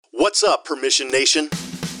What's up, Permission Nation?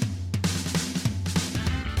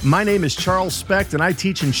 My name is Charles Specht, and I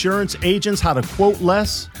teach insurance agents how to quote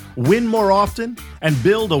less, win more often, and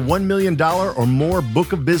build a $1 million or more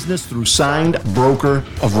book of business through signed broker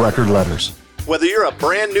of record letters. Whether you're a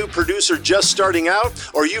brand new producer just starting out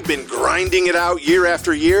or you've been grinding it out year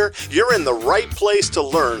after year, you're in the right place to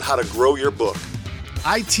learn how to grow your book.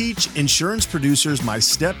 I teach insurance producers my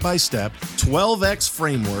step-by-step 12X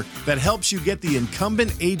framework that helps you get the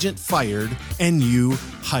incumbent agent fired and you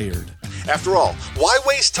hired. After all, why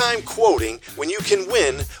waste time quoting when you can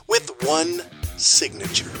win with one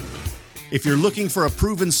signature? If you're looking for a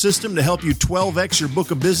proven system to help you 12X your book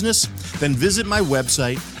of business, then visit my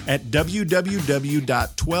website at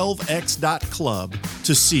www.12x.club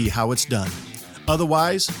to see how it's done.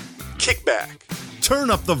 Otherwise, Kick back, turn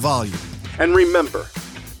up the volume. and remember,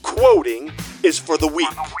 quoting is for the weak.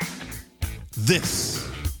 This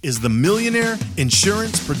is the Millionaire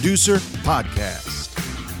Insurance Producer Podcast.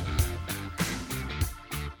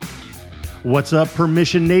 What's up,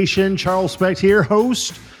 Permission Nation? Charles Specht here,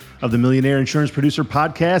 host of the Millionaire Insurance Producer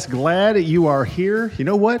Podcast. Glad you are here. You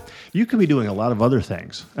know what? You could be doing a lot of other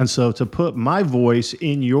things. And so to put my voice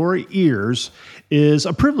in your ears is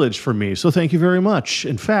a privilege for me. So thank you very much.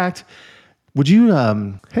 In fact, would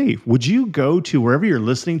you go to wherever you're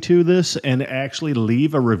listening to this and actually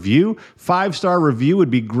leave a review? 5-star review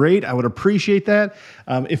would be great. I would appreciate that.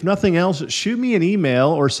 If nothing else, shoot me an email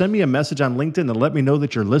or send me a message on LinkedIn to let me know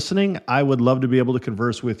that you're listening. I would love to be able to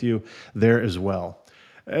converse with you there as well.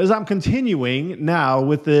 As I'm continuing now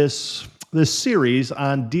with this series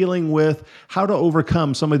on dealing with how to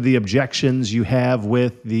overcome some of the objections you have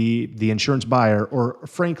with the insurance buyer, or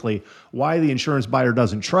frankly, why the insurance buyer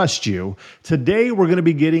doesn't trust you. Today, we're going to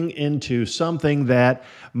be getting into something that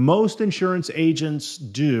most insurance agents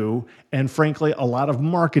do, and frankly, a lot of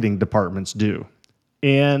marketing departments do.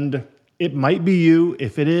 And it might be you.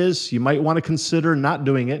 If it is, you might want to consider not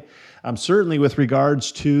doing it. Certainly with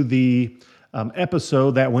regards to the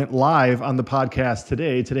episode that went live on the podcast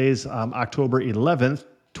today. Today's October 11th,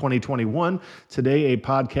 2021. Today, a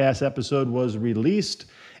podcast episode was released,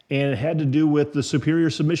 and it had to do with the superior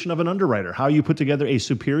submission of an underwriter, how you put together a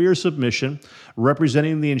superior submission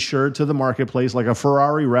representing the insured to the marketplace like a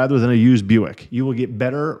Ferrari rather than a used Buick. You will get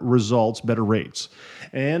better results, better rates.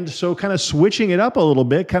 And so kind of switching it up a little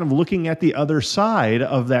bit, kind of looking at the other side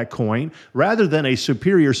of that coin, rather than a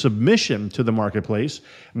superior submission to the marketplace,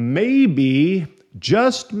 maybe,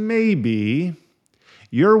 just maybe,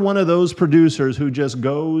 you're one of those producers who just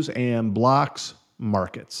goes and blocks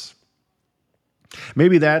markets.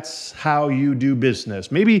 Maybe that's how you do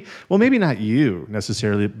business. Maybe not you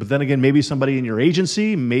necessarily, but then again, maybe somebody in your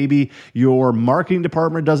agency, maybe your marketing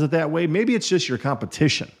department does it that way. Maybe it's just your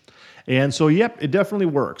competition. And so, yep, it definitely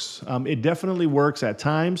works. It definitely works at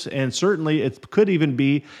times, and certainly it could even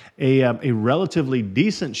be a relatively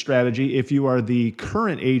decent strategy if you are the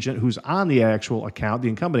current agent who's on the actual account, the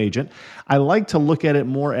incumbent agent. I like to look at it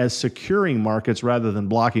more as securing markets rather than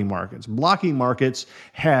blocking markets. Blocking markets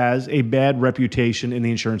has a bad reputation in the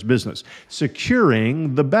insurance business.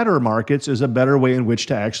 Securing the better markets is a better way in which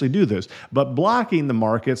to actually do this. But blocking the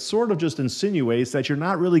markets sort of just insinuates that you're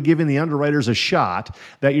not really giving the underwriters a shot,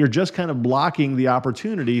 that you're just kind of blocking the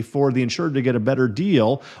opportunity for the insured to get a better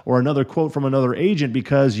deal or another quote from another agent,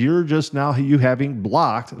 because you're just now having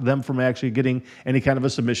blocked them from actually getting any kind of a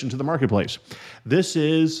submission to the marketplace. This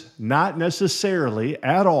is not necessarily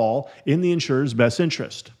at all in the insurer's best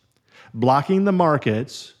interest. Blocking the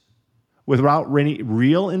markets without any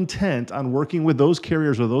real intent on working with those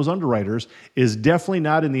carriers or those underwriters is definitely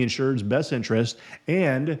not in the insured's best interest,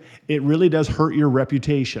 and it really does hurt your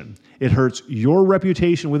reputation. It hurts your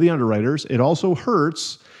reputation with the underwriters. It also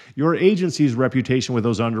hurts your agency's reputation with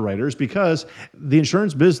those underwriters, because the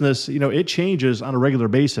insurance business, it changes on a regular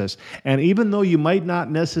basis. And even though you might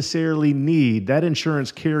not necessarily need that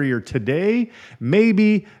insurance carrier today,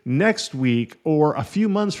 maybe next week or a few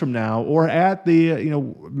months from now, or at the,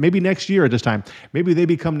 maybe next year at this time, maybe they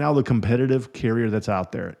become now the competitive carrier that's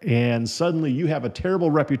out there. And suddenly you have a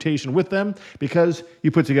terrible reputation with them because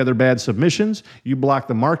you put together bad submissions, you block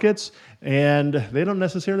the markets, and they don't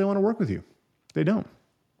necessarily want to work with you. They don't.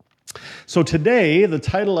 So today, the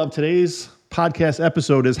title of today's podcast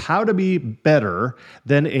episode is How to Be Better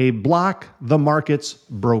Than a Block the Markets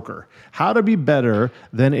Broker. How to be better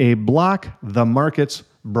than a block the markets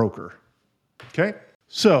broker. Okay?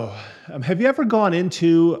 So have you ever gone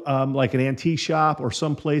into like an antique shop or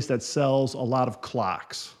someplace that sells a lot of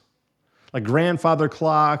clocks? Like grandfather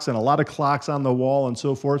clocks and a lot of clocks on the wall and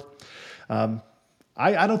so forth?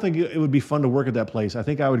 I don't think it would be fun to work at that place. I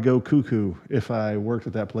think I would go cuckoo if I worked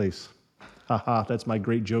at that place. Haha, that's my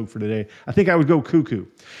great joke for today. I think I would go cuckoo.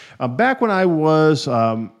 Back when I was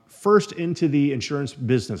first into the insurance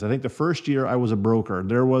business, I think the first year I was a broker,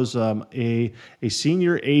 there was a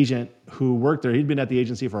senior agent who worked there. He'd been at the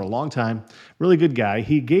agency for a long time, really good guy.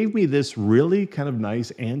 He gave me this really kind of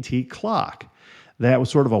nice antique clock that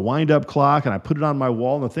was sort of a wind-up clock, and I put it on my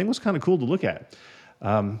wall, and the thing was kind of cool to look at.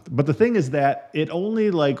 But the thing is that it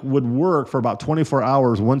only would work for about 24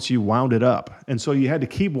 hours once you wound it up. And so you had to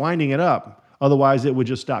keep winding it up. Otherwise, it would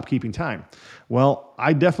just stop keeping time. Well,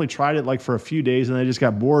 I definitely tried it for a few days, and I just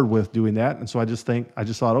got bored with doing that. And so I just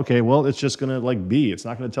thought, okay, well, it's just going to be. It's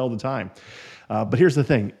not going to tell the time. But here's the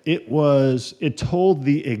thing. It told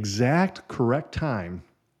the exact correct time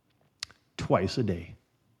twice a day.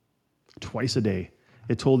 Twice a day.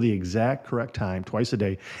 It told the exact correct time twice a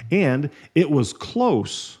day. And it was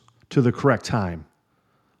close to the correct time.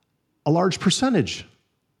 A large percentage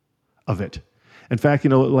of it. In fact,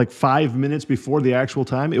 5 minutes before the actual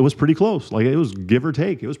time, it was pretty close. It was give or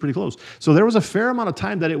take. It was pretty close. So there was a fair amount of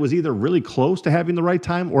time that it was either really close to having the right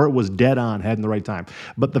time or it was dead on having the right time.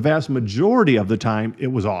 But the vast majority of the time, it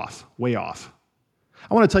was off, way off.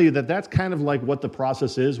 I want to tell you that that's kind of what the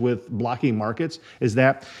process is with blocking markets, is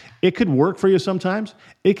that it could work for you sometimes.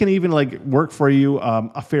 It can even work for you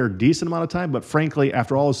a fair decent amount of time. But frankly,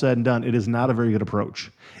 after all is said and done, it is not a very good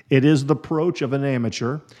approach. It is the approach of an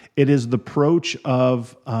amateur. It is the approach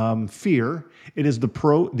of fear. It is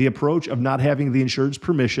the approach of not having the insured's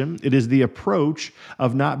permission. It is the approach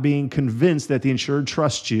of not being convinced that the insured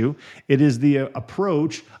trusts you. It is the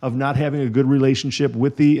approach of not having a good relationship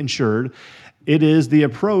with the insured. It is the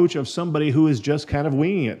approach of somebody who is just kind of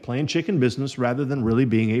winging it, playing chicken business rather than really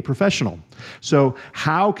being a professional. So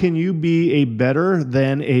how can you be a better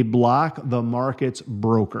than a block the markets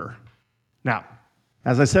broker? Now,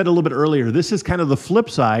 as I said a little bit earlier, this is kind of the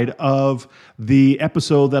flip side of the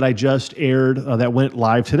episode that I just aired that went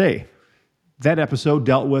live today. That episode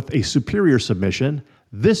dealt with a superior submission.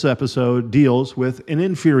 This episode deals with an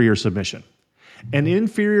inferior submission. An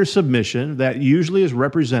inferior submission that usually is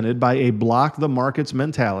represented by a block the markets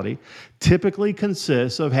mentality typically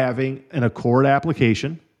consists of having an ACORD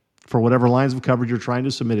application for whatever lines of coverage you're trying to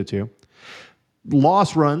submit it to,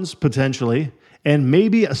 loss runs potentially, and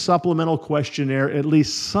maybe a supplemental questionnaire at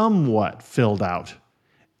least somewhat filled out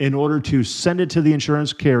in order to send it to the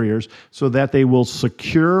insurance carriers so that they will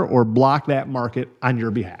secure or block that market on your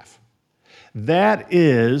behalf. That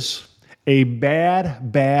is a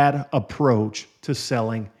bad approach to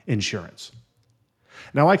selling insurance.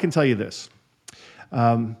 Now, I can tell you this.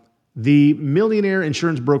 The millionaire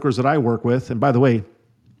insurance brokers that I work with, and by the way,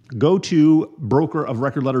 go to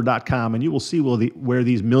brokerofrecordletter.com and you will see where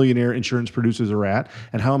these millionaire insurance producers are at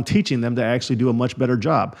and how I'm teaching them to actually do a much better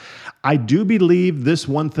job. I do believe this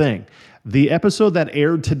one thing. The episode that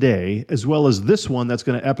aired today, as well as this one that's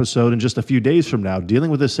going to episode in just a few days from now,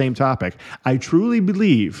 dealing with the same topic, I truly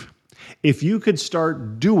believe if you could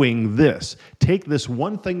start doing this, take this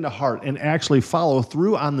one thing to heart and actually follow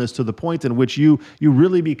through on this to the point in which you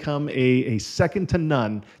really become a second to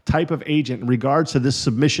none type of agent in regards to this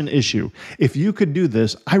submission issue. If you could do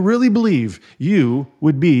this, I really believe you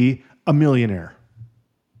would be a millionaire.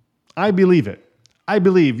 I believe it. I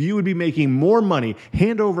believe you would be making more money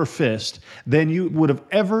hand over fist than you would have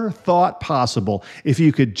ever thought possible if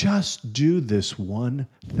you could just do this one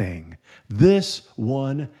thing. This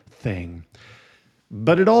one thing.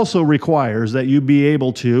 But it also requires that you be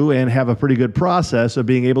able to and have a pretty good process of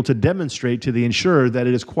being able to demonstrate to the insured that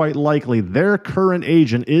it is quite likely their current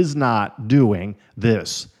agent is not doing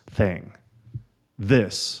this thing.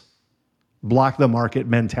 This block the market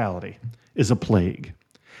mentality is a plague.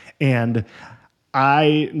 And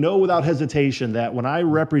I know without hesitation that when I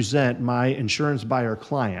represent my insurance buyer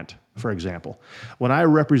client, for example, when I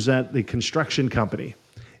represent the construction company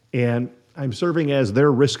and I'm serving as their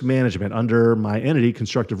risk management under my entity,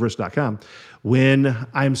 constructiverisk.com. When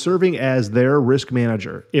I'm serving as their risk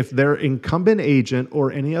manager, if their incumbent agent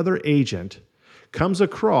or any other agent comes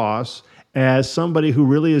across as somebody who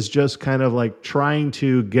really is just kind of trying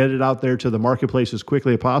to get it out there to the marketplace as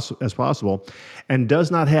quickly as possible and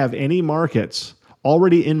does not have any markets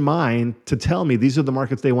already in mind to tell me these are the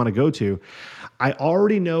markets they want to go to, I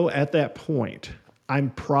already know at that point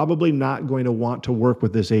I'm probably not going to want to work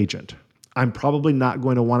with this agent. I'm probably not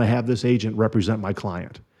going to want to have this agent represent my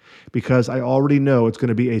client because I already know it's going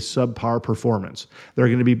to be a subpar performance. They're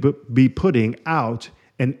going to be putting out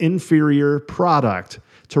an inferior product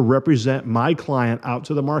to represent my client out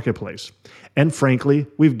to the marketplace. And frankly,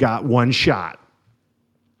 we've got one shot.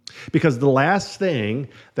 Because the last thing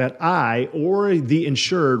that I or the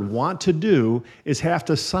insured want to do is have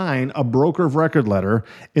to sign a broker of record letter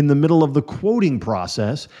in the middle of the quoting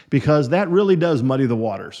process, because that really does muddy the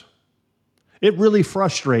waters. It really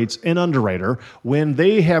frustrates an underwriter when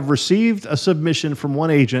they have received a submission from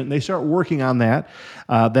one agent and they start working on that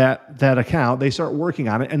account. They start working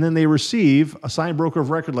on it, and then they receive a signed broker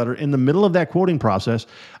of record letter in the middle of that quoting process,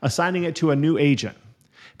 assigning it to a new agent.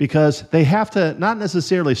 Because they have to not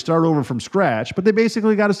necessarily start over from scratch, but they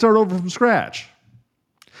basically got to start over from scratch.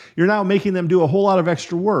 You're now making them do a whole lot of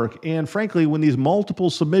extra work. And frankly, when these multiple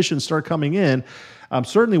submissions start coming in,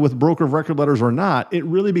 certainly with broker of record letters or not, it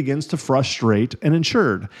really begins to frustrate an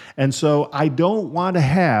insured. And so I don't want to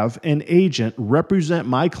have an agent represent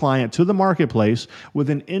my client to the marketplace with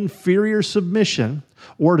an inferior submission,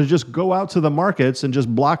 or to just go out to the markets and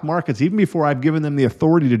just block markets even before I've given them the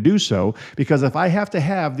authority to do so. Because if I have to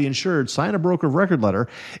have the insured sign a broker of record letter,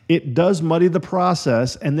 it does muddy the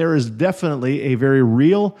process, and there is definitely a very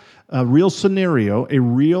real scenario, a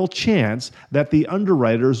real chance that the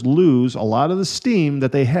underwriters lose a lot of the steam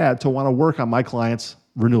that they had to want to work on my client's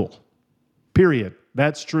renewal. Period.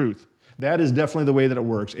 That's truth. That is definitely the way that it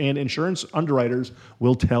works. And insurance underwriters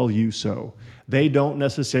will tell you so. They don't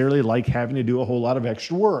necessarily like having to do a whole lot of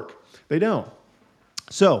extra work. They don't.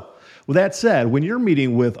 So, with that said, when you're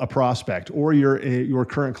meeting with a prospect or your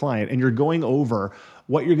current client and you're going over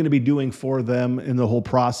what you're going to be doing for them in the whole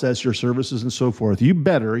process, your services and so forth,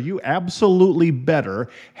 you absolutely better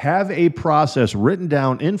have a process written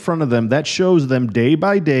down in front of them that shows them day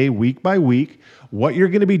by day, week by week, what you're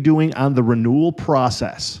going to be doing on the renewal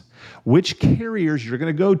process. Which carriers you're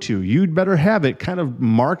going to go to. You'd better have it kind of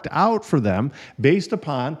marked out for them based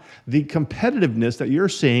upon the competitiveness that you're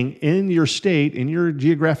seeing in your state, in your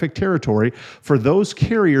geographic territory, for those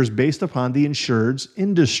carriers based upon the insured's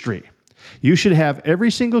industry. You should have every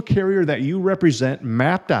single carrier that you represent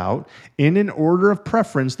mapped out in an order of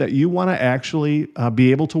preference that you want to actually be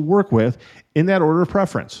able to work with in that order of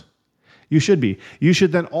preference. You should be. You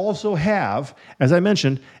should then also have, as I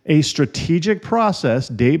mentioned, a strategic process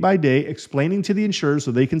day by day explaining to the insured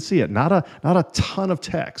so they can see it. Not a ton of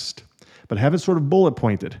text, but have it sort of bullet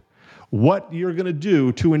pointed. What you're going to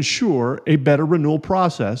do to ensure a better renewal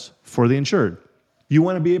process for the insured. You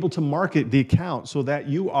want to be able to market the account so that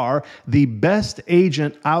you are the best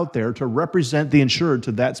agent out there to represent the insured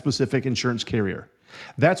to that specific insurance carrier.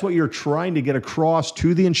 That's what you're trying to get across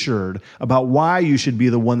to the insured about why you should be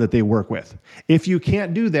the one that they work with. If you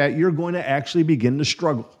can't do that, you're going to actually begin to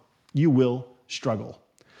struggle. You will struggle.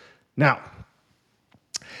 Now,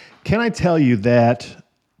 can I tell you that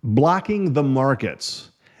blocking the markets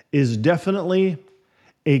is definitely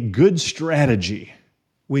a good strategy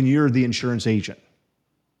when you're the insurance agent?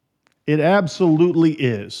 It absolutely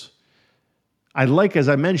is. I like, as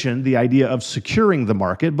I mentioned, the idea of securing the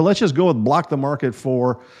market, but let's just go with block the market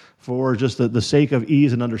for just the sake of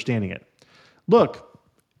ease and understanding it. Look,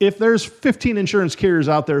 if there's 15 insurance carriers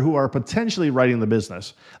out there who are potentially writing the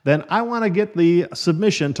business, then I want to get the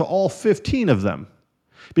submission to all 15 of them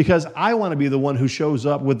because I want to be the one who shows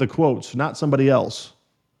up with the quotes, not somebody else.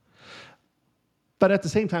 But at the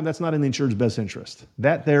same time, that's not in the insured's best interest.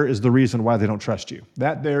 That there is the reason why they don't trust you.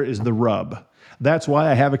 That there is the rub. That's why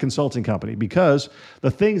I have a consulting company, because the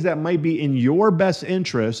things that might be in your best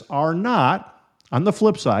interest are not, on the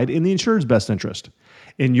flip side, in the insured's best interest.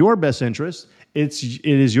 In your best interest, it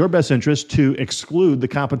is your best interest to exclude the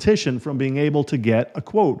competition from being able to get a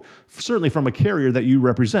quote, certainly from a carrier that you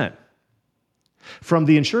represent. From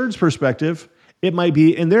the insured's perspective, it might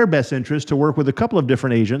be in their best interest to work with a couple of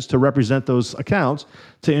different agents to represent those accounts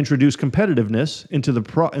to introduce competitiveness into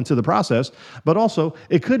the process. But also,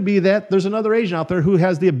 it could be that there's another agent out there who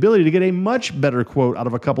has the ability to get a much better quote out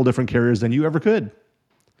of a couple different carriers than you ever could.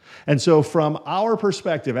 And so from our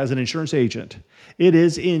perspective as an insurance agent, it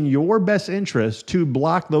is in your best interest to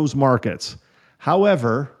block those markets.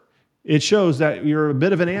 However, it shows that you're a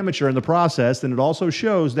bit of an amateur in the process, and it also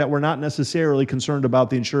shows that we're not necessarily concerned about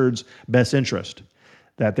the insured's best interest.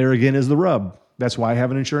 That there again is the rub. That's why I have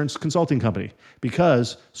an insurance consulting company,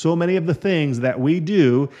 because so many of the things that we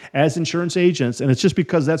do as insurance agents, and it's just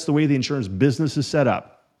because that's the way the insurance business is set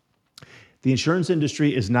up. The insurance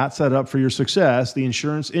industry is not set up for your success. The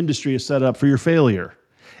insurance industry is set up for your failure.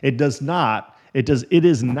 It is not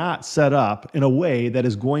set up in a way that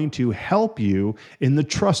is going to help you in the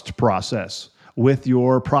trust process with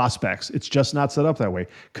your prospects. It's just not set up that way.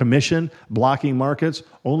 Commission, blocking markets,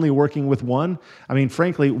 only working with one. I mean,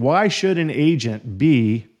 frankly, why should an agent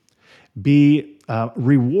be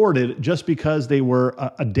rewarded just because they were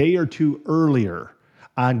a day or two earlier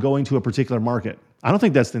on going to a particular market? I don't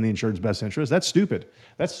think that's in the insured's best interest. That's stupid.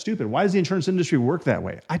 That's stupid. Why does the insurance industry work that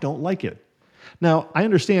way? I don't like it. Now, I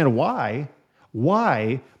understand why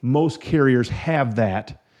most carriers have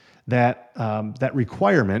that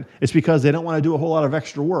requirement. It's because they don't want to do a whole lot of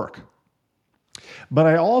extra work. But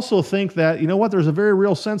I also think that, there's a very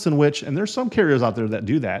real sense in which, and there's some carriers out there that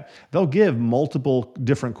do that, they'll give multiple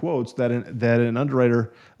different quotes that an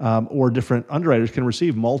underwriter or different underwriters can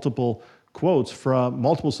receive multiple quotes from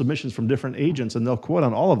multiple submissions from different agents, and they'll quote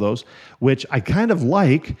on all of those, which I kind of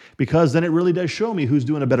like, because then it really does show me who's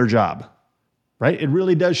doing a better job, right? It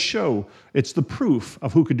really does show. It's the proof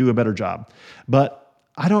of who could do a better job. But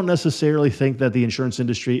I don't necessarily think that the insurance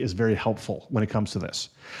industry is very helpful when it comes to this.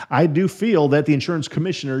 I do feel that the insurance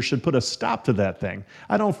commissioners should put a stop to that thing.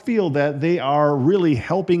 I don't feel that they are really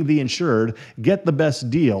helping the insured get the best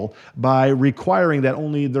deal by requiring that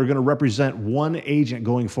only they're going to represent one agent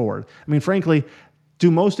going forward. I mean, frankly,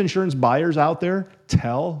 do most insurance buyers out there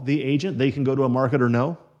tell the agent they can go to a market or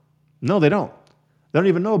no? No, they don't. They don't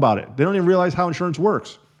even know about it. They don't even realize how insurance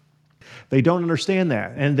works. They don't understand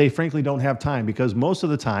that, and they frankly don't have time, because most of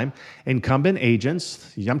the time, incumbent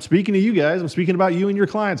agents, I'm speaking to you guys, I'm speaking about you and your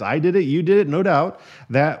clients. I did it, you did it, no doubt,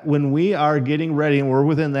 that when we are getting ready and we're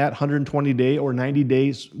within that 120-day or 90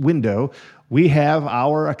 days window, we have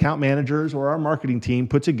our account managers or our marketing team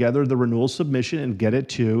put together the renewal submission and get it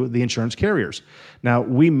to the insurance carriers. Now,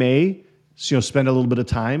 we may spend a little bit of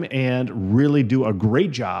time and really do a great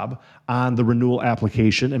job on the renewal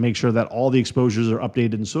application and make sure that all the exposures are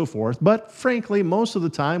updated and so forth. But frankly, most of the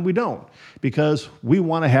time we don't, because we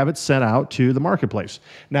want to have it sent out to the marketplace.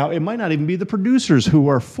 Now, it might not even be the producers who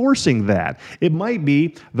are forcing that. It might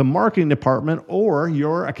be the marketing department or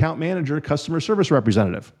your account manager, customer service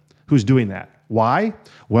representative who's doing that. Why?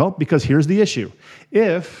 Well, because here's the issue.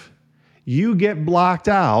 If you get blocked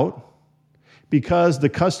out because the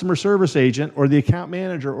customer service agent or the account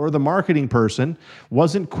manager or the marketing person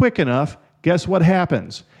wasn't quick enough, guess what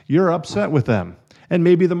happens? You're upset with them. And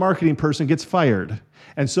maybe the marketing person gets fired.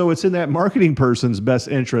 And so it's in that marketing person's best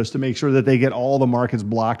interest to make sure that they get all the markets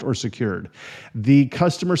blocked or secured. The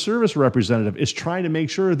customer service representative is trying to make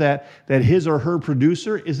sure that his or her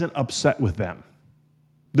producer isn't upset with them.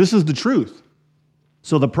 This is the truth.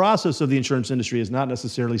 So the process of the insurance industry is not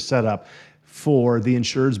necessarily set up for the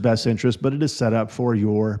insured's best interest, but it is set up for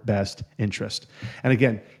your best interest. And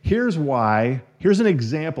again, here's an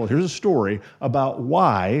example, here's a story about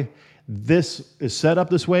why this is set up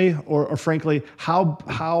this way, or frankly,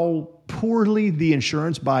 how poorly the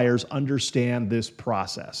insurance buyers understand this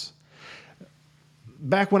process.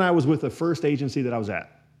 Back when I was with the first agency that I was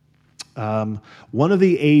at, one of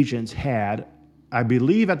the agents had, I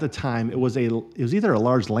believe at the time, it was either a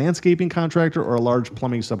large landscaping contractor or a large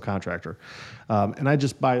plumbing subcontractor. And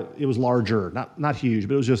it was larger, not huge,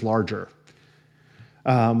 but it was just larger.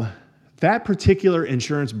 That particular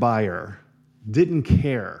insurance buyer didn't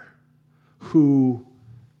care who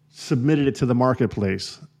submitted it to the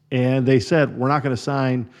marketplace. And they said, we're not going to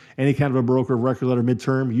sign any kind of a broker of record letter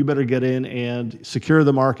midterm. You better get in and secure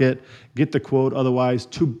the market, get the quote, otherwise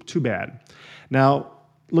too bad. Now,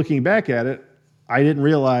 looking back at it, I didn't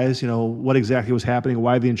realize, what exactly was happening,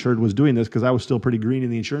 why the insured was doing this, because I was still pretty green in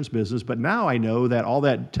the insurance business. But now I know that all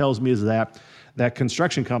that tells me is that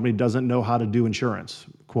construction company doesn't know how to do insurance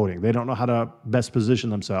quoting. They don't know how to best position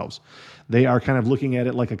themselves. They are kind of looking at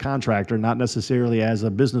it like a contractor, not necessarily as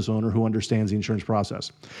a business owner who understands the insurance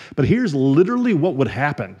process. But here's literally what would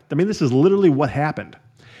happen. I mean, this is literally what happened.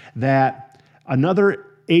 That another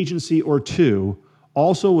agency or two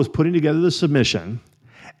also was putting together the submission.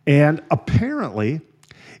 And apparently,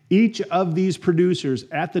 each of these producers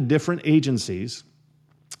at the different agencies,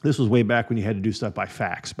 this was way back when you had to do stuff by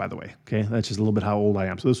fax, by the way. Okay, that's just a little bit how old I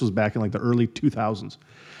am. So this was back in like the early 2000s.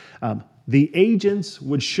 The agents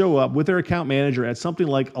would show up with their account manager at something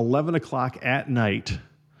like 11 o'clock at night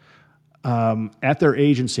at their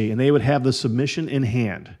agency, and they would have the submission in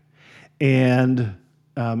hand. And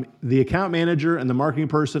the account manager and the marketing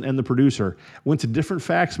person and the producer went to different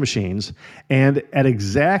fax machines, and at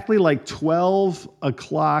exactly like 12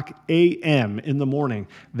 o'clock a.m. in the morning,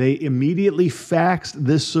 they immediately faxed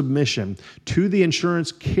this submission to the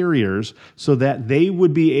insurance carriers so that they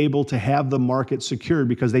would be able to have the market secured,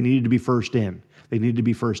 because they needed to be first in. They needed to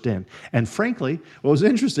be first in. And frankly, what was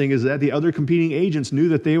interesting is that the other competing agents knew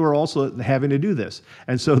that they were also having to do this.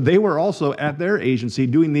 And so they were also at their agency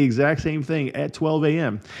doing the exact same thing at 12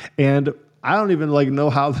 a.m. And I don't even know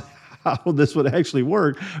how this would actually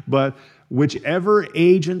work, but whichever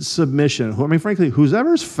agent submission, frankly,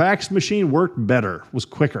 whoever's fax machine worked better, was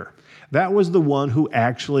quicker, that was the one who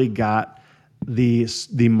actually got the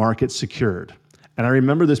market secured. And I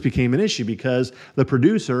remember this became an issue because the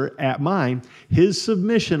producer at mine, his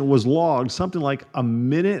submission was logged something like a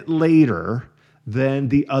minute later than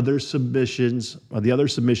the other submissions, or the other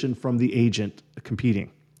submission from the agent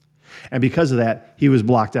competing. And because of that, he was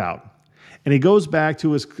blocked out. And he goes back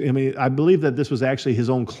to I believe that this was actually his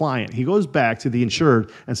own client. He goes back to the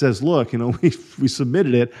insured and says, look, we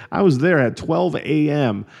submitted it. I was there at 12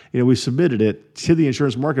 a.m. We submitted it to the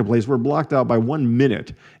insurance marketplace. We're blocked out by 1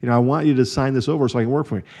 minute. I want you to sign this over so I can work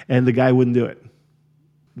for you. And the guy wouldn't do it.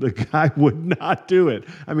 The guy would not do it.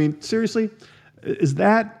 I mean, seriously, is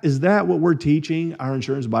that what we're teaching our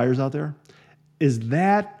insurance buyers out there? Is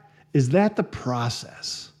that the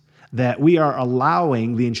process that we are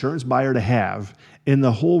allowing the insurance buyer to have in the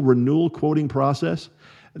whole renewal quoting process?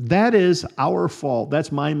 That is our fault. That's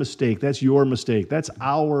my mistake. That's your mistake. That's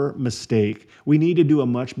our mistake. We need to do a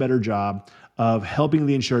much better job of helping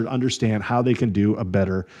the insured understand how they can do a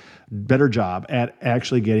better job at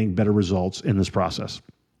actually getting better results in this process.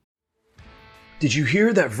 Did you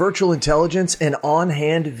hear that virtual intelligence and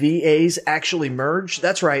on-hand VAs actually merge?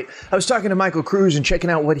 That's right. I was talking to Michael Cruz and checking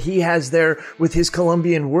out what he has there with his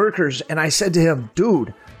Colombian workers. And I said to him,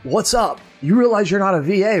 dude, what's up? You realize you're not a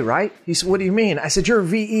VA, right? He said, what do you mean? I said, you're a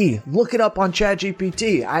VE. Look it up on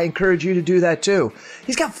ChatGPT. I encourage you to do that too.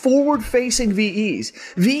 He's got forward-facing VEs.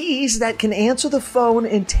 VEs that can answer the phone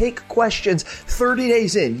and take questions 30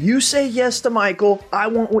 days in. You say yes to Michael, I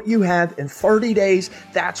want what you have. In 30 days,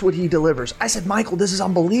 that's what he delivers. I said, Michael, this is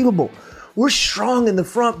unbelievable. We're strong in the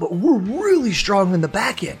front, but we're really strong in the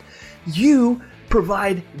back end. You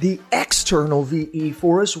provide the external VE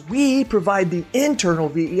for us. We provide the internal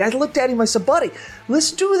VE. I looked at him, I said, buddy,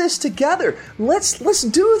 let's do this together. Let's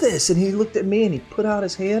do this. And he looked at me and he put out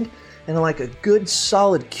his hand, and like a good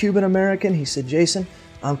solid Cuban American, he said, Jason,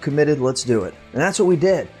 I'm committed. Let's do it. And that's what we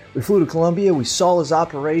did. We flew to Colombia, we saw his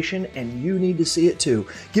operation, and you need to see it too.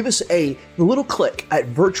 Give us a little click at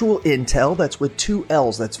Virtual Intel, that's with 2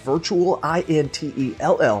 L's, that's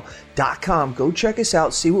virtualintell.com. Go check us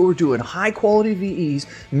out, see what we're doing. High quality VEs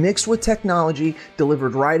mixed with technology,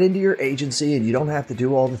 delivered right into your agency, and you don't have to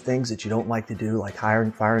do all the things that you don't like to do, like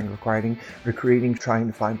hiring, firing, recruiting, trying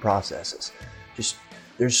to find processes. Just,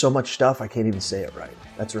 there's so much stuff, I can't even say it right.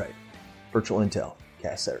 That's right. Virtual Intel,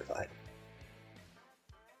 CAS certified.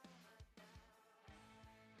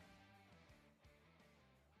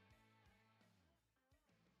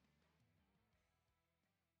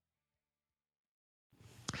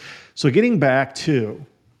 So getting back to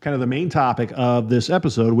kind of the main topic of this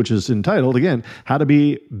episode, which is entitled, again, How to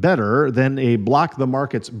Be Better Than a Block the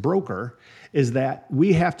Markets Broker, is that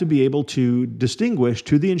we have to be able to distinguish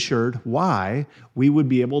to the insured why we would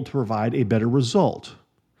be able to provide a better result.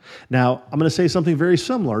 Now, I'm going to say something very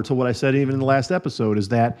similar to what I said even in the last episode, is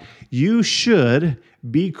that you should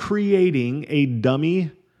be creating a dummy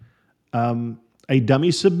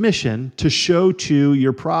submission to show to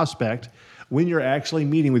your prospect when you're actually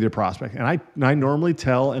meeting with your prospect. And I normally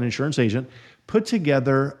tell an insurance agent, put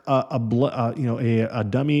together a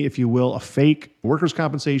dummy, if you will, a fake workers'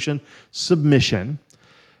 compensation submission.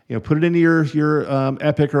 Put it into your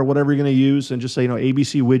Epic or whatever you're going to use, and just say,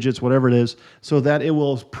 ABC widgets, whatever it is, so that it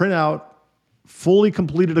will print out fully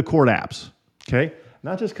completed Accord apps. Okay.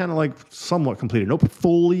 Not just kind of like somewhat completed. Nope,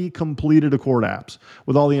 fully completed Accord apps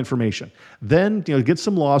with all the information. Then, get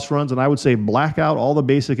some loss runs, and I would say black out all the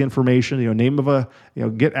basic information, name of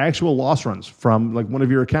get actual loss runs from like one of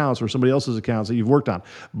your accounts or somebody else's accounts that you've worked on.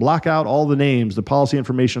 Block out all the names, the policy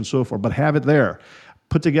information, and so forth, but have it there.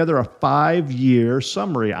 Put together a 5-year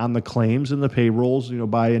summary on the claims and the payrolls,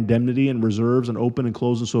 by indemnity and reserves and open and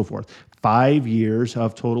close and so forth. 5 years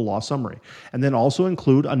of total loss summary. And then also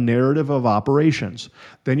include a narrative of operations.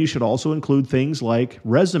 Then you should also include things like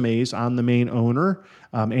resumes on the main owner,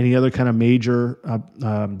 any other kind of major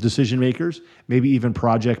decision makers, maybe even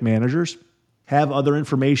project managers. Have other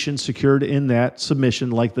information secured in that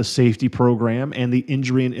submission, like the safety program and the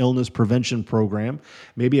injury and illness prevention program,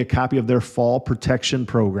 maybe a copy of their fall protection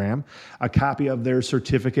program, a copy of their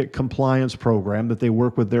certificate compliance program that they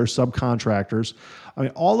work with their subcontractors. I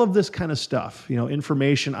mean, all of this kind of stuff,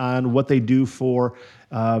 information on what they do for,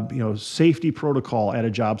 safety protocol at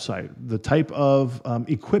a job site, the type of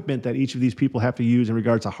equipment that each of these people have to use in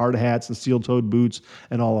regards to hard hats and steel-toed boots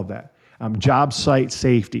and all of that. Job site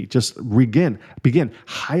safety, just begin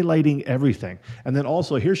highlighting everything. And then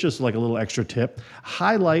also, here's just like a little extra tip,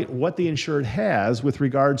 highlight what the insured has with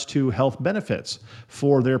regards to health benefits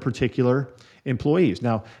for their particular employees.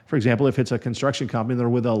 Now, for example, if it's a construction company, they're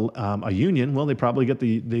with a union, well, they probably get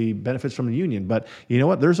the benefits from the union. But you know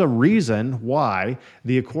what? There's a reason why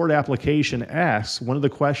the Accord application asks, one of the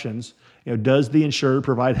questions Does the insured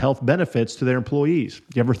provide health benefits to their employees?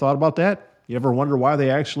 You ever thought about that? You ever wonder why they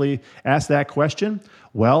actually ask that question?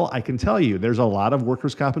 Well, I can tell you there's a lot of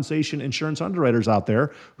workers' compensation insurance underwriters out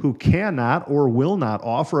there who cannot or will not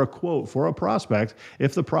offer a quote for a prospect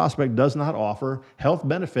if the prospect does not offer health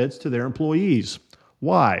benefits to their employees.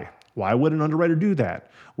 Why? Why would an underwriter do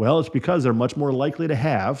that? Well, it's because they're much more likely to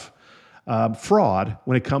have fraud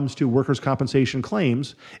when it comes to workers' compensation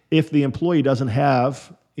claims if the employee doesn't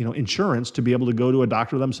have insurance to be able to go to a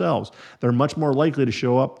doctor themselves. They're much more likely to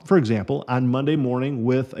show up, for example, on Monday morning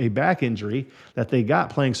with a back injury that they got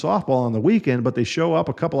playing softball on the weekend, but they show up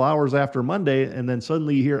a couple hours after Monday and then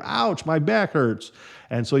suddenly you hear, ouch, my back hurts.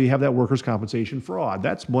 And so you have that workers' compensation fraud.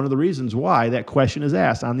 That's one of the reasons why that question is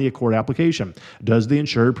asked on the ACORD application. Does the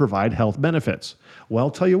insured provide health benefits? Well, I'll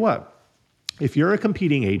tell you what, if you're a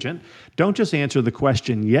competing agent, don't just answer the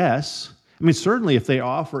question yes. Certainly if they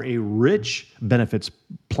offer a rich benefits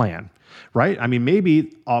plan, right?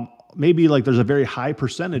 Maybe like there's a very high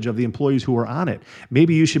percentage of the employees who are on it.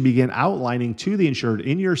 Maybe you should begin outlining to the insured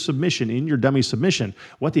in your submission, in your dummy submission,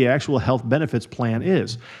 what the actual health benefits plan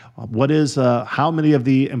is. How many of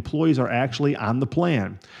the employees are actually on the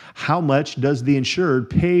plan? How much does the insured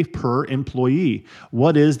pay per employee?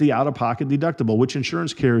 What is the out-of-pocket deductible? Which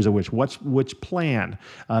insurance carriers are which plan?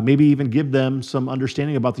 Maybe even give them some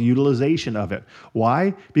understanding about the utilization of it.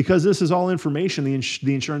 Why? Because this is all information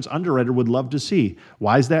the insurance underwriter would love to see.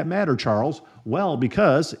 Why does that matter, Charles? Well,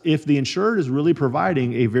 because if the insured is really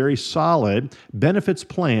providing a very solid benefits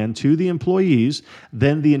plan to the employees,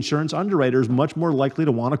 then the insurance underwriter is much more likely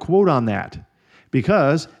to want to quote on that.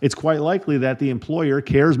 Because it's quite likely that the employer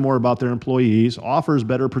cares more about their employees, offers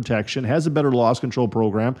better protection, has a better loss control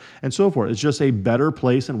program, and so forth. It's just a better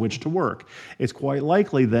place in which to work. It's quite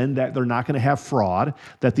likely then that they're not going to have fraud,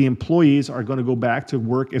 that the employees are going to go back to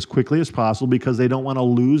work as quickly as possible because they don't want to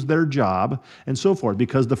lose their job, and so forth,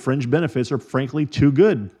 because the fringe benefits are frankly too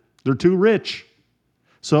good. They're too rich.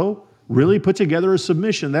 So really put together a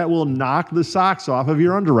submission that will knock the socks off of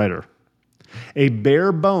your underwriter. A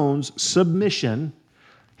bare bones submission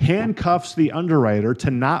handcuffs the underwriter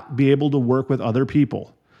to not be able to work with other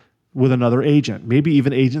people, with another agent, maybe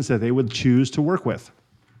even agents that they would choose to work with.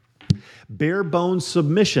 Bare bones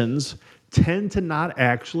submissions tend to not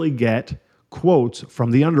actually get quotes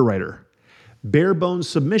from the underwriter. Bare bones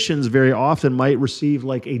submissions very often might receive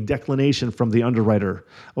like a declination from the underwriter,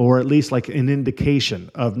 or at least like an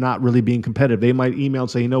indication of not really being competitive. They might email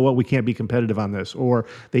and say, you know what, we can't be competitive on this. Or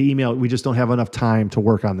they email, we just don't have enough time to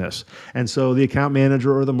work on this. And so the account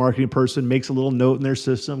manager or the marketing person makes a little note in their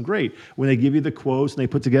system. Great. When they give you the quotes and they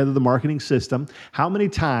put together the marketing system, how many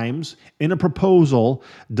times in a proposal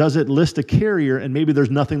does it list a carrier and maybe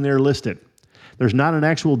there's nothing there listed? There's not an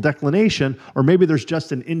actual declination, or maybe there's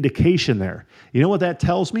just an indication there. You know what that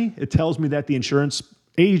tells me? It tells me that the insurance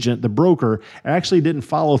agent, the broker, actually didn't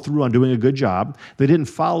follow through on doing a good job. They didn't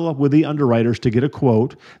follow up with the underwriters to get a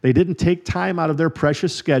quote. They didn't take time out of their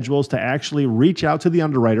precious schedules to actually reach out to the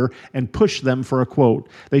underwriter and push them for a quote.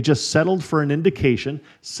 They just settled for an indication,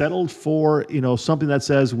 settled for something that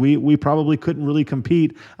says we probably couldn't really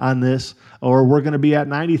compete on this, or we're going to be at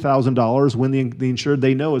 $90,000 when the insured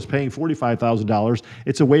they know is paying $45,000.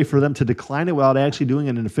 It's a way for them to decline it without actually doing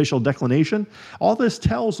an official declination. All this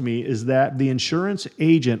tells me is that the insurance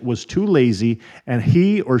agent was too lazy, and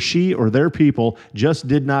he or she or their people just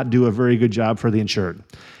did not do a very good job for the insured.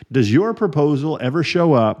 Does your proposal ever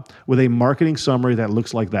show up with a marketing summary that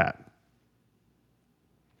looks like that?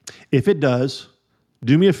 If it does,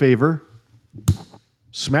 do me a favor,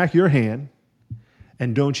 smack your hand,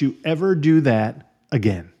 and don't you ever do that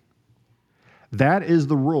again. That is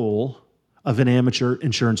the role of an amateur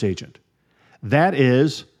insurance agent. That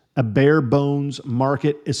is a bare bones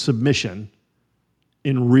market submission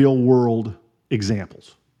in real world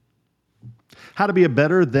examples. How to be a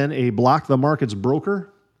better than a block the markets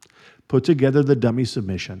broker? Put together the dummy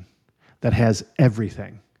submission that has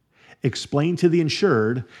everything. Explain to the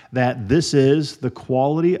insured that this is the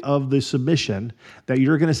quality of the submission that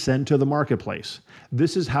you're going to send to the marketplace.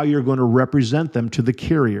 This is how you're going to represent them to the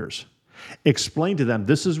carriers. Explain to them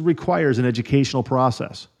this requires an educational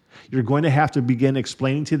process. You're going to have to begin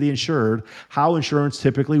explaining to the insured how insurance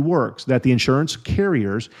typically works, that the insurance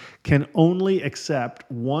carriers can only accept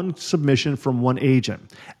one submission from one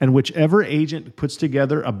agent. And whichever agent puts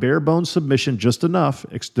together a bare bones submission just enough,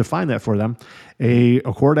 define that for them,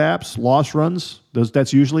 ACORD apps, loss runs,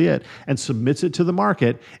 that's usually it, and submits it to the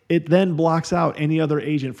market, it then blocks out any other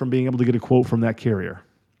agent from being able to get a quote from that carrier.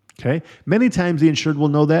 Okay? Many times the insured will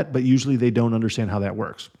know that, but usually they don't understand how that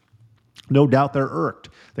works. No doubt they're irked.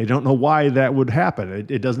 They don't know why that would happen.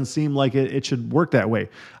 It doesn't seem like it should work that way.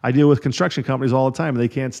 I deal with construction companies all the time, and they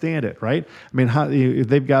can't stand it, right? I mean, if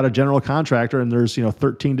they've got a general contractor and there's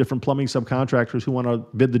 13 different plumbing subcontractors who want to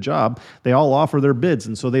bid the job, they all offer their bids,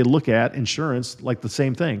 and so they look at insurance like the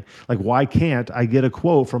same thing. Like, why can't I get a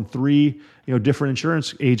quote from 3 different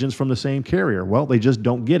insurance agents from the same carrier? Well, they just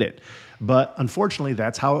don't get it. But unfortunately,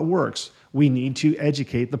 that's how it works. We need to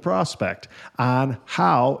educate the prospect on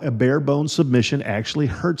how a bare bones submission actually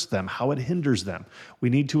hurts them, how it hinders them. We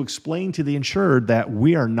need to explain to the insured that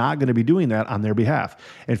we are not going to be doing that on their behalf.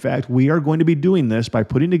 In fact, we are going to be doing this by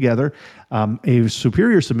putting together a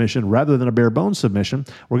superior submission rather than a bare bones submission.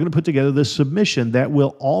 We're going to put together this submission that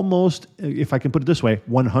will almost, if I can put it this way,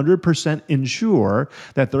 100% ensure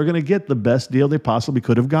that they're going to get the best deal they possibly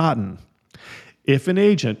could have gotten. If an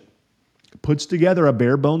agent puts together a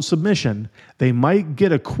bare bones submission, they might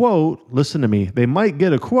get a quote. Listen to me. They might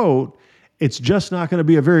get a quote. It's just not going to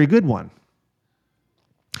be a very good one.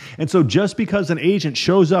 And so just because an agent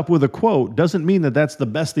shows up with a quote doesn't mean that that's the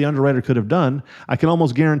best the underwriter could have done. I can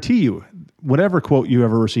almost guarantee you, whatever quote you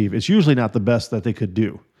ever receive, it's usually not the best that they could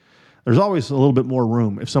do. There's always a little bit more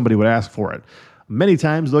room if somebody would ask for it. Many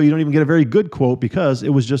times, though, you don't even get a very good quote because it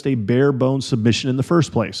was just a bare bones submission in the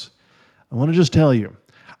first place. I want to just tell you,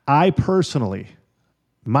 I personally,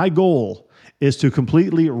 my goal is to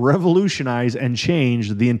completely revolutionize and change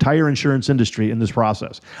the entire insurance industry in this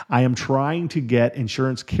process. I am trying to get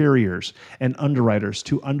insurance carriers and underwriters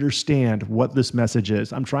to understand what this message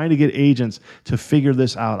is. I'm trying to get agents to figure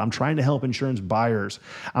this out. I'm trying to help insurance buyers.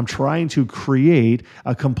 I'm trying to create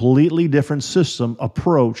a completely different system,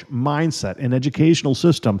 approach, mindset, and educational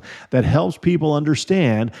system that helps people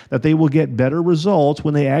understand that they will get better results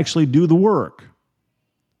when they actually do the work.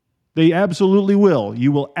 They absolutely will.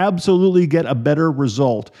 You will absolutely get a better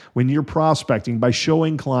result when you're prospecting by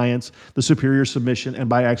showing clients the superior submission and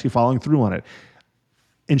by actually following through on it.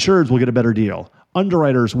 Insureds will get a better deal.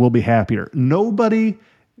 Underwriters will be happier. Nobody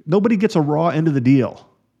gets a raw end of the deal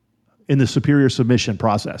in the superior submission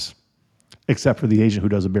process, except for the agent who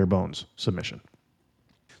does a bare bones submission.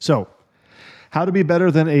 So, how to be better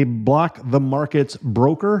than a block the markets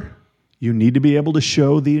broker? You need to be able to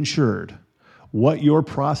show the insured what your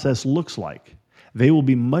process looks like. They will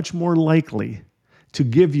be much more likely to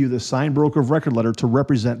give you the signed broker of record letter to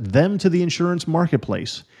represent them to the insurance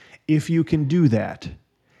marketplace if you can do that.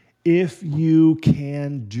 If you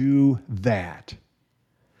can do that.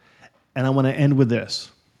 And I want to end with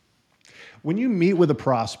this. When you meet with a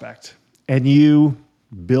prospect and you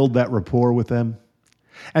build that rapport with them,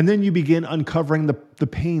 and then you begin uncovering the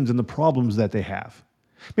pains and the problems that they have,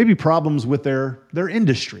 maybe problems with their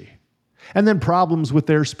industry, and then problems with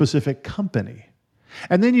their specific company.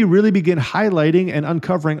 And then you really begin highlighting and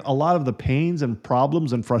uncovering a lot of the pains and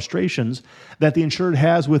problems and frustrations that the insured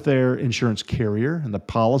has with their insurance carrier and the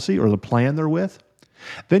policy or the plan they're with.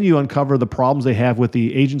 Then you uncover the problems they have with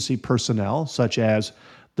the agency personnel, such as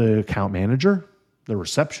the account manager, the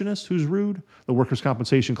receptionist who's rude, the workers'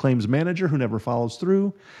 compensation claims manager who never follows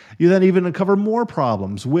through. You then even uncover more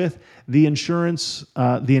problems with the insurance,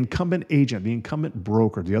 the incumbent agent, the incumbent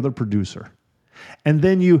broker, the other producer. And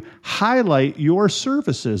then you highlight your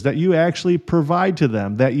services that you actually provide to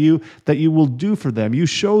them, that you will do for them. You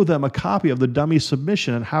show them a copy of the dummy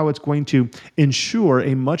submission and how it's going to ensure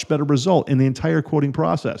a much better result in the entire quoting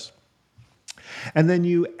process. And then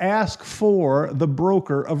you ask for the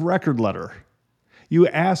broker of record letter. You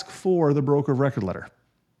ask for the broker of record letter.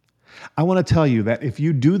 I want to tell you that if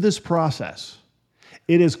you do this process,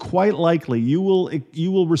 it is quite likely you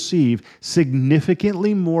will receive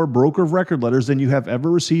significantly more broker of record letters than you have ever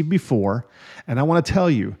received before. And I want to tell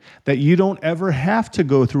you that you don't ever have to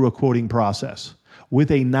go through a quoting process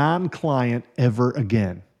with a non-client ever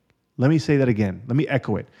again. Let me say that again. Let me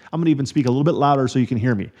echo it. I'm going to even speak a little bit louder so you can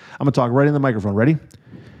hear me. I'm going to talk right in the microphone. Ready?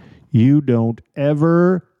 You don't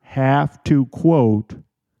ever have to quote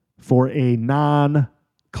for a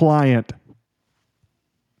non-client.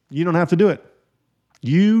 You don't have to do it.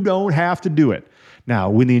 You don't have to do it. Now,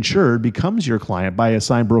 when the insured becomes your client by a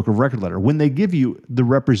signed broker of record letter, when they give you the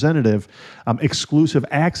representative exclusive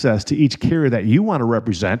access to each carrier that you want to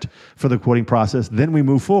represent for the quoting process, then we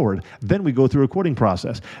move forward. Then we go through a quoting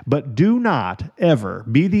process. But do not ever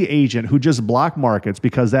be the agent who just block markets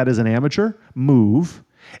because that is an amateur move.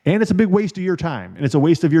 And it's a big waste of your time, and it's a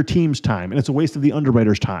waste of your team's time, and it's a waste of the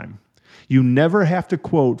underwriter's time. You never have to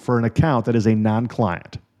quote for an account that is a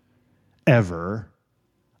non-client, ever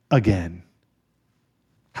again.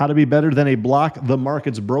 How to be better than a block the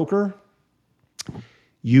markets broker?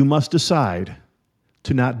 You must decide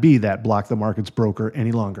to not be that block the markets broker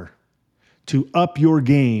any longer, to up your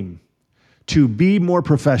game, to be more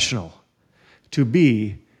professional, to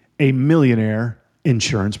be a millionaire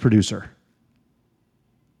insurance producer.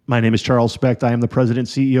 My name is Charles Specht. I am the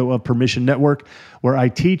president and CEO of Permission Network, where I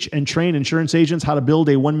teach and train insurance agents how to build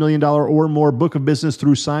a $1 million or more book of business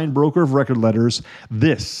through signed broker of record letters.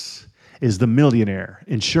 This is the Millionaire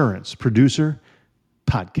Insurance Producer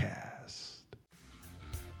Podcast.